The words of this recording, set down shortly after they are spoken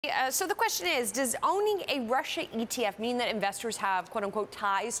So the question is, does owning a Russia ETF mean that investors have, quote unquote,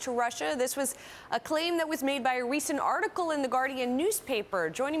 ties to Russia? This was a claim that was made by a recent article in the Guardian newspaper.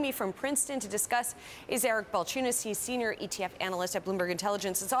 Joining me from Princeton to discuss is Eric Balchunas. He's senior ETF analyst at Bloomberg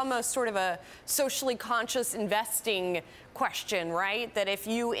Intelligence. It's almost sort of a socially conscious investing question, right? That if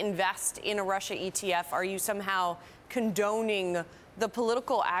you invest in a Russia ETF, are you somehow condoning the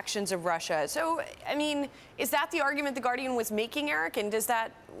political actions of Russia? So, I mean, is that the argument the Guardian was making, Eric? And does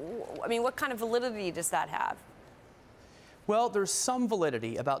that, I mean, what kind of validity does that have? Well, there's some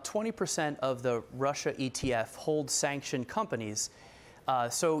validity. About 20% of the Russia ETF holds sanctioned companies.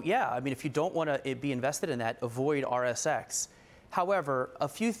 So, yeah, I mean, if you don't want to be invested in that, avoid RSX. However, a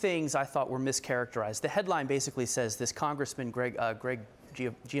few things I thought were mischaracterized. The headline basically says this Congressman Greg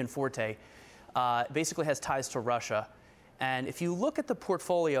Gianforte basically has ties to Russia. And if you look at the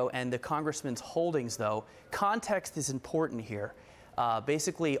portfolio and the congressman's holdings, though, context is important here.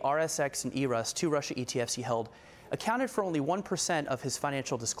 Basically, RSX and ERUS, two Russia ETFs he held, accounted for only 1% of his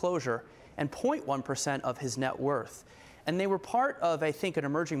financial disclosure and 0.1% of his net worth. And they were part of, I think, an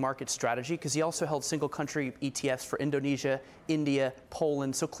emerging market strategy, because he also held single country ETFs for Indonesia, India,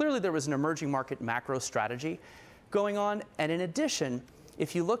 Poland. So clearly there was an emerging market macro strategy going on. And in addition,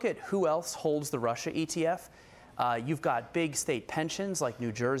 if you look at who else holds the Russia ETF, you've got big state pensions like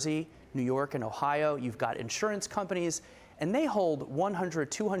New Jersey, New York, and Ohio. You've got insurance companies, and they hold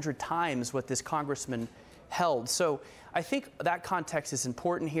 100, 200 times what this congressman held. So I think that context is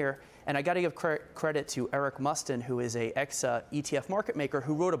important here. And I got to give credit to Eric Mustin, who is a ex-ETF market maker,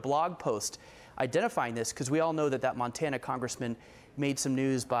 who wrote a blog post identifying this, because we all know that Montana congressman made some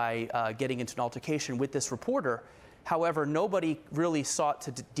news by getting into an altercation with this reporter. However, nobody really sought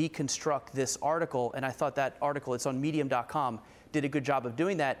to deconstruct this article, and I thought that article, it's on medium.com, did a good job of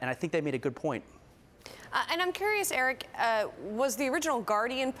doing that, and I think they made a good point. And I'm curious, Eric, was the original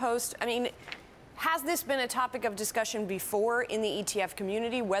Guardian post, I mean, has this been a topic of discussion before in the ETF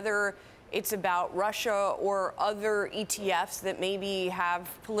community, whether it's about Russia or other ETFs that maybe have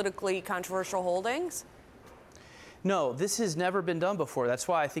politically controversial holdings? No, this has never been done before. That's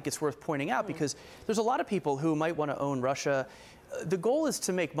why I think it's worth pointing out, because there's a lot of people who might want to own Russia. The goal is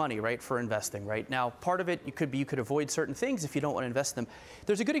to make money, right, for investing, right? Now, part of it could be you could avoid certain things if you don't want to invest in them.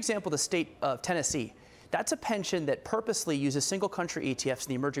 There's a good example, the state of Tennessee. That's a pension that purposely uses single country ETFs in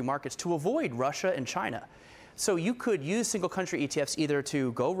the emerging markets to avoid Russia and China. So you could use single country ETFs either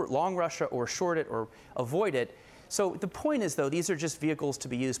to go long Russia or short it or avoid it. So the point is, though, these are just vehicles to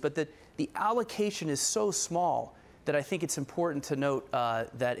be used, but the allocation is so small that I think it's important to note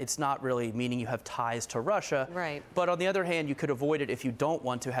that it's not really meaning you have ties to Russia. Right. But on the other hand, you could avoid it if you don't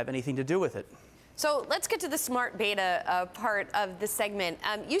want to have anything to do with it. So let's get to the smart beta part of the segment.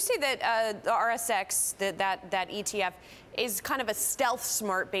 You say that the RSX, that ETF, is kind of a stealth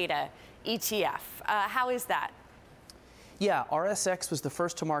smart beta ETF. How is that? Yeah, RSX was the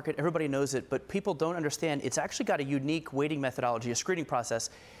first to market. Everybody knows it, but people don't understand. It's actually got a unique weighting methodology, a screening process.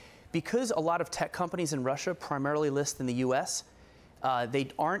 Because a lot of tech companies in Russia primarily list in the US, they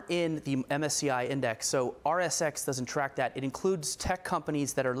aren't in the MSCI index, so RSX doesn't track that. It includes tech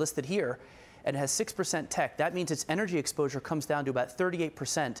companies that are listed here and has 6% tech. That means its energy exposure comes down to about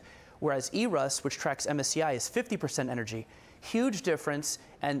 38%, whereas ERUS, which tracks MSCI, is 50% energy. Huge difference,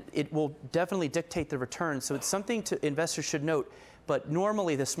 and it will definitely dictate the return. So it's something investors should note. But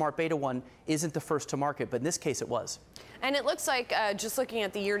normally the smart beta one isn't the first to market, but in this case it was. And it looks like, just looking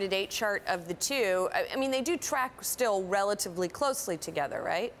at the year-to-date chart of the two, I mean, they do track still relatively closely together,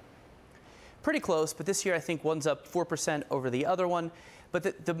 right? Pretty close, but this year I think one's up 4% over the other one.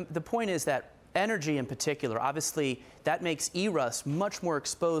 But the point is that energy in particular, obviously that makes ERUS much more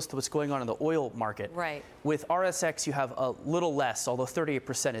exposed to what's going on in the oil market. Right. With RSX you have a little less, although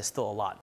 38% is still a lot.